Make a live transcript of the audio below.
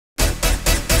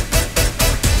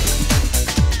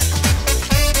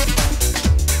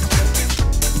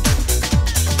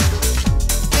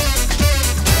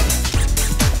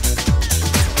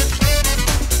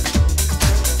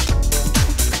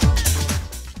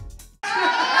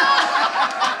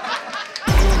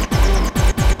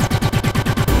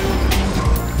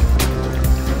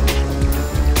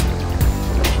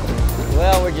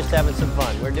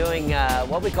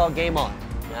what we call Game On.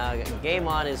 Now, Game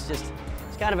On is just,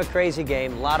 it's kind of a crazy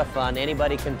game, a lot of fun.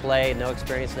 Anybody can play, no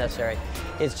experience necessary.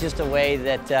 It's just a way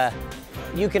that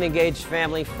you can engage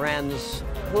family, friends,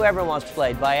 whoever wants to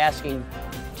play by asking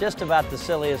just about the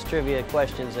silliest trivia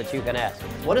questions that you can ask.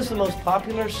 What is the most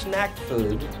popular snack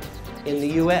food in the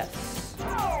U.S.?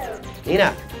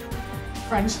 Nina?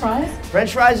 French fries?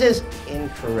 French fries is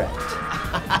incorrect.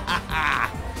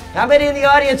 How many in the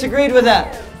audience agreed with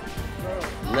that?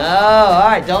 No, all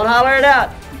right, don't holler it out.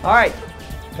 All right,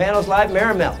 panel's live,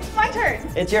 Marimel. It's my turn.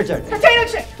 It's your turn. Potato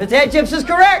chips. Potato chips is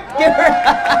correct. Give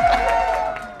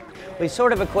her. We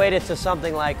sort of equate it to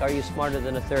something like, are you smarter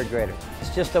than a third grader?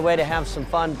 It's just a way to have some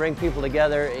fun, bring people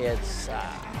together. It's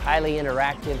highly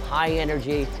interactive, high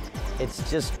energy.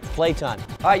 It's just playtime.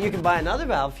 All right, you can buy another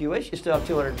valve if you wish. You still have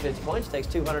 250 points. Takes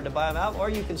 200 to buy a valve, or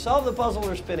you can solve the puzzle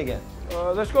or spin again.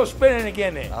 Let's go spinning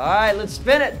again then. All right, let's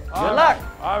spin it. Good luck.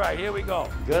 All right, here we go.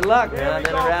 Good luck. Round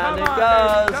and around it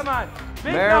goes. Come on.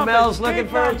 Marimel's looking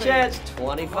for a chance.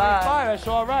 25. That's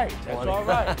all right. That's all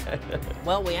right.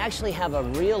 Well, we actually have a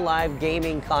real live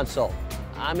gaming console.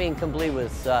 I mean, complete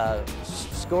with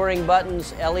scoring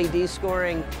buttons, LED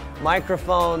scoring,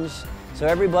 microphones, so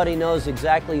everybody knows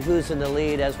exactly who's in the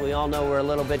lead. As we all know, we're a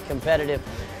little bit competitive.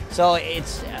 So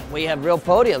we have real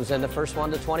podiums, and the first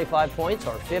one to 25 points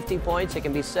or 50 points, it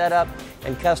can be set up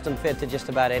and custom fit to just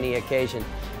about any occasion.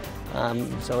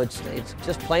 So it's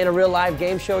just playing a real live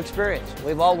game show experience.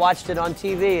 We've all watched it on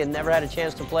TV and never had a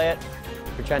chance to play it.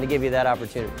 We're trying to give you that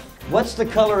opportunity. What's the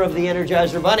color of the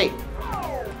Energizer Bunny?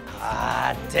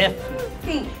 Tiff.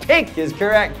 Pink. Pink is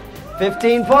correct.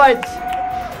 15 points.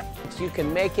 You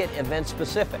can make it event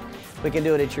specific. We can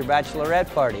do it at your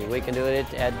bachelorette party. We can do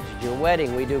it at your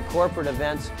wedding. We do corporate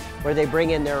events where they bring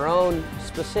in their own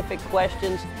specific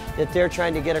questions that they're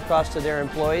trying to get across to their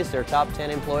employees, their top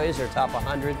 10 employees, their top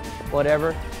 100,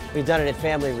 whatever. We've done it at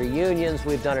family reunions.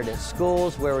 We've done it at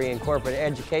schools where we incorporate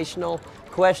educational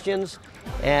questions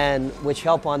and which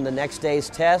help on the next day's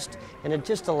test. And it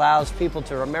just allows people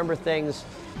to remember things.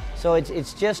 So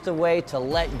it's just a way to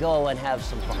let go and have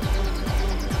some fun.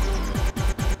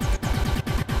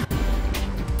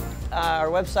 Our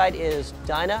website is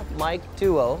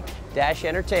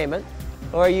DynaMicDuo-Entertainment,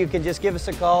 or you can just give us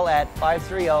a call at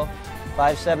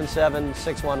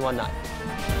 530-577-6119.